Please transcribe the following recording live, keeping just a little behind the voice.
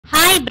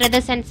Hi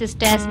brothers and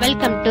sisters,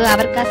 welcome to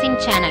our cousin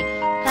channel.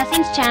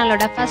 Cousins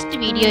channel first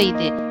video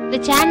இது. இந்த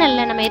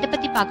சேனல்ல நம்ம எதை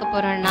பத்தி பார்க்க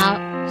போறோம்னா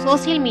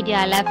சோஷியல்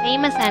மீடியால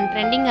ஃபேமஸ் அண்ட்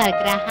ட்ரெண்டிங்கா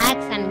இருக்கிற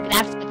ஹேக்ஸ் அண்ட்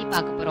கிராஃப்ட்ஸ் பத்தி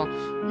பார்க்க போறோம்.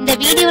 இந்த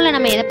வீடியோல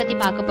நம்ம எதை பத்தி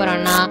பார்க்க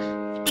போறோம்னா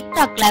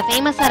TikTokல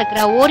ஃபேமஸா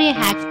இருக்கிற ஓரியோ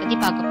ஹேக்ஸ் பத்தி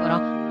பார்க்க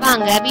போறோம்.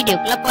 வாங்க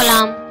வீடியோக்குள்ள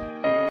போலாம்.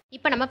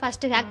 இப்போ நம்ம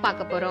ஃபர்ஸ்ட் ஹேக்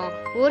பார்க்க போறோம்.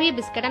 ஓரியோ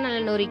பிஸ்கட்டை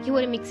நல்லா நொறுக்கி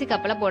ஒரு மிக்ஸி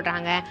கப்பில்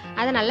போடுறாங்க.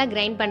 அதை நல்லா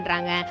கிரைண்ட்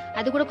பண்றாங்க.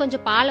 அது கூட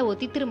கொஞ்சம் பாலை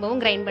ஊற்றி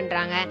திரும்பவும் கிரைண்ட்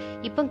பண்றாங்க.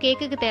 இப்போ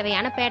கேக்குக்கு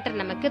தேவையான பேட்டர்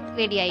நமக்கு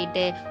ரெடி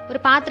ஆயிட்டு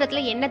ஒரு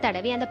பாத்திரத்துல எண்ணெய்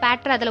தடவி அந்த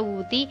பேட்டர் அதில்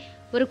ஊற்றி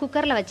ஒரு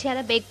குக்கரில் வச்சு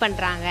அதை பேக்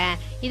பண்ணுறாங்க.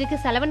 இதுக்கு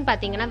செலவுன்னு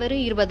பார்த்தீங்கன்னா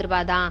வெறும் 20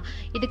 ரூபா தான்.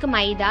 இதுக்கு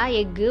மைதா,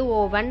 egg,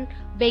 oven,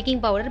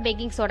 baking powder,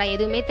 baking soda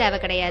எதுவுமே தேவை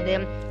கிடையாது.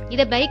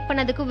 இதை பேக்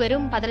பண்ணதுக்கு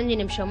வெறும்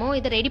 15 நிமிஷமும்,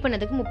 இதை ரெடி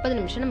பண்ணதுக்கு 30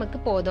 நிமிஷம் நமக்கு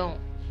போதும்.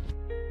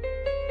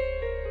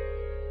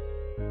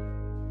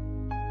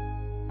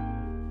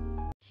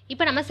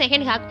 இப்போ நம்ம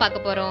செகண்ட் ஹேக் பார்க்க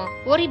போறோம்.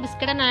 ஓரியோ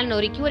பிஸ்கட்டை நல்லா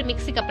நொறுக்கி ஒரு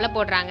மிக்ஸி கப்பில்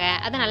போடுறாங்க.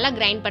 அதை நல்லா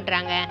கிரைண்ட்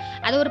பண்றாங்க.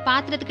 அதை ஒரு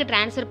பாத்திரத்துக்கு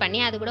டிரான்ஸ்ஃபர் பண்ணி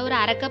அது கூட ஒரு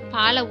அரை கப்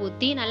பாலை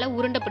ஊற்றி நல்லா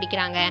உருண்டை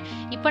பிடிக்கிறாங்க.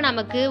 இப்போ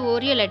நமக்கு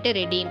ஓரியோ லட்டு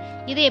ரெடி.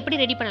 இதை எப்படி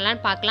ரெடி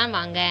பண்ணலாம்னு பார்க்கலாம்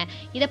வாங்க.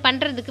 இதை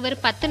பண்றதுக்கு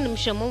வெறும் 10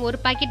 நிமிஷமும் ஒரு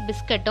பாக்கெட்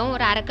பிஸ்கட்டும்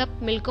ஒரு அரை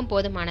கப் மில்க்கும்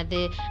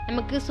போதுமானது.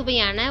 நமக்கு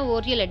சுவையான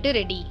ஓரியோ லட்டு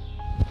ரெடி.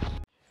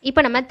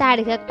 இப்போ நம்ம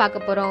தேர்ட் ஹேக் பார்க்க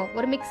போகிறோம்.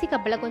 ஒரு மிக்ஸி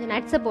கப்பில் கொஞ்சம்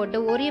நட்ஸை போட்டு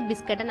ஓரியோ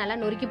பிஸ்கட்டை நல்லா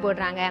நொறுக்கி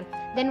போடுறாங்க.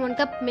 தென் 1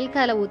 கப் மில்க்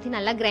அதில் ஊற்றி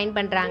நல்லா கிரைண்ட்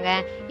பண்ணுறாங்க.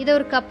 இதை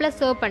ஒரு கப்பில்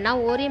சர்வ் பண்ணால்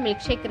ஓரியோ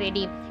மில்க் ஷேக்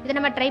ரெடி. இதை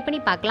நம்ம ட்ரை பண்ணி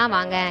பார்க்கலாம்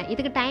வாங்க.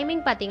 இதுக்கு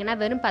டைமிங் பார்த்தீங்கன்னா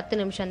வெறும் 10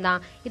 நிமிஷம் தான்.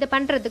 இதை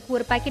பண்ணுறதுக்கு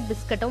ஒரு பாக்கெட்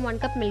பிஸ்கட்டும் 1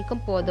 கப்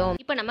மில்க்கும் போதும்.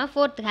 இப்போ நம்ம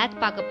ஃபோர்த் ஹேக்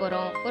பார்க்க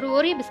போகிறோம். ஒரு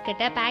ஓரியோ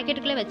பிஸ்கட்டை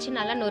பேக்கெட்டுக்குள்ளே வச்சு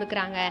நல்லா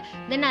நொறுக்குறாங்க.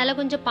 தென் அதில்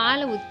கொஞ்சம்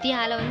பாலை ஊற்றி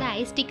அதில்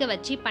ஐஸ் ஸ்டிக்கை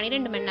வச்சு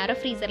 12 மணி நேரம்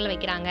ஃப்ரீசரில்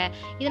வைக்கிறாங்க.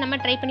 இதை நம்ம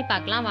ட்ரை பண்ணி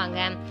பார்க்கலாம்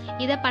வாங்க.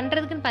 இதை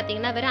பண்ணுறதுக்குன்னு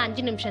பார்த்தீங்கன்னா வெறும்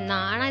 5 நிமிஷம்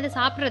தான். ஆனால் இதை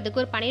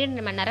சாப்பிட்றதுக்கு ஒரு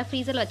 12 மணி நேரம்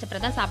ஃப்ரீசரில்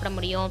வச்சப்பறம் தான் சாப்பிட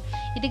முடியும்.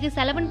 இதுக்கு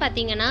செலவுன்னு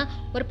பார்த்தீங்கன்னா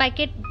ஒரு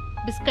பாக்கெட்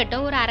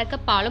பிஸ்கட்டும் ஒரு அரை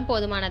கப் பாலும்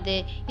போதுமானது.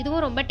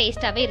 இதுவும் ரொம்ப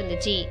டேஸ்டாகவே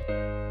இருந்துச்சு.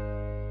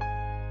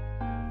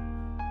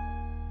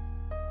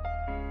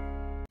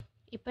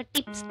 இப்போ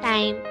டிப்ஸ்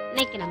டைம்.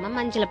 இன்னைக்கு நம்ம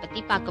மஞ்சளை பற்றி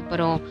பார்க்க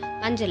போகிறோம்.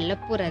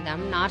 மஞ்சளில்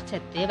புரதம்,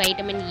 நார்ச்சத்து,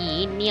 vitamin E,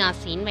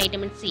 niacin,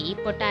 vitamin C,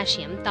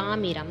 potassium,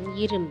 தாமிரம்,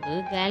 இரும்பு,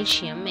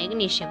 கால்சியம்,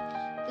 மெக்னீசியம்,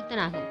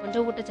 துத்தநாகம் போன்ற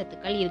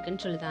ஊட்டச்சத்துக்கள்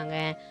இருக்குன்னு சொல்லுதாங்க.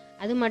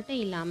 அது மட்டும்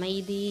இல்லாமல்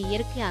இது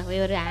இயற்கையாகவே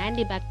ஒரு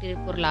ஆன்டி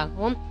பாக்டீரியல்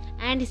பொருளாகவும்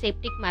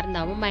ஆன்டிசெப்டிக்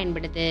மருந்தாகவும்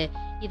பயன்படுது.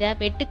 இதை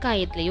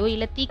வெட்டுக்காயத்துலையோ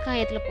இல்லை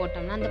தீக்காயத்தில்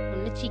போட்டோம்னா அந்த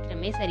புண்ணு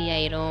சீக்கிரமே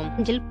சரியாயிரும்.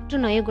 மஞ்சள்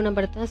புற்றுநோயை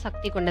குணப்படுத்த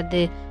சக்தி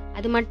கொண்டது.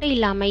 அது மட்டும்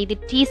இல்லாமல் இது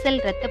டீசல்,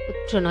 இரத்த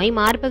புற்றுநோய்,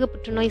 மார்பக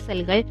புற்றுநோய்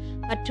செல்கள்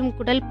மற்றும்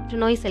குடல்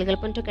புற்றுநோய்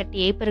செல்கள் போன்ற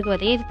கட்டியை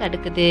பெருகுவதை இது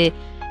தடுக்குது.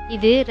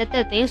 இது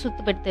இரத்தத்தையும்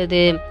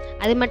சுத்தப்படுத்துது.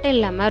 அது மட்டும்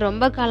இல்லாமல்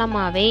ரொம்ப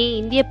காலமாகவே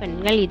இந்திய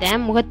பெண்கள் இதை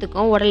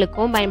முகத்துக்கும்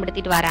உடலுக்கும்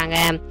பயன்படுத்திட்டு வராங்க.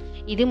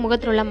 இது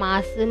முகத்தில் உள்ள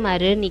மாசு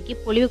மறு நீக்கி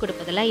பொலிவு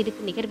கொடுப்பதில்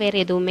இதுக்கு நிகர்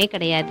வேறு எதுவுமே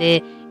கிடையாது.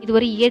 இது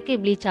ஒரு இயற்கை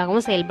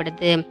ப்ளீச்சாகவும்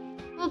செயல்படுது.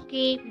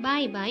 Okay,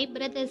 bye bye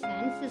brothers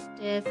and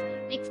sisters.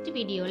 Next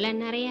வீடியோவில்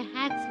நிறைய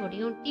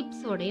ஹேக்ஸோடையும்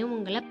டிப்ஸோடையும்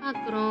உங்களை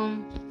பார்க்குறோம்.